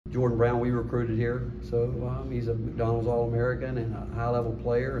Jordan Brown we recruited here, so he's a McDonald's All-American and a high-level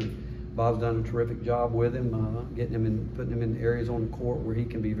player, and Bob's done a terrific job with him, getting him in, putting him in areas on the court where he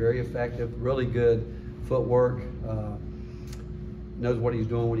can be very effective, really good footwork, knows what he's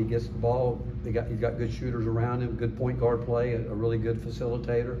doing when he gets the ball. He's got good shooters around him, good point guard play, a really good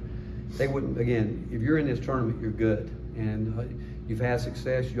facilitator. They wouldn't, again, if you're in this tournament, you're good, and you've had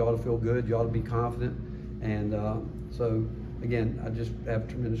success, you ought to feel good, you ought to be confident, and so again, I just have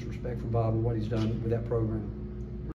tremendous respect for Bob and what he's done with that program.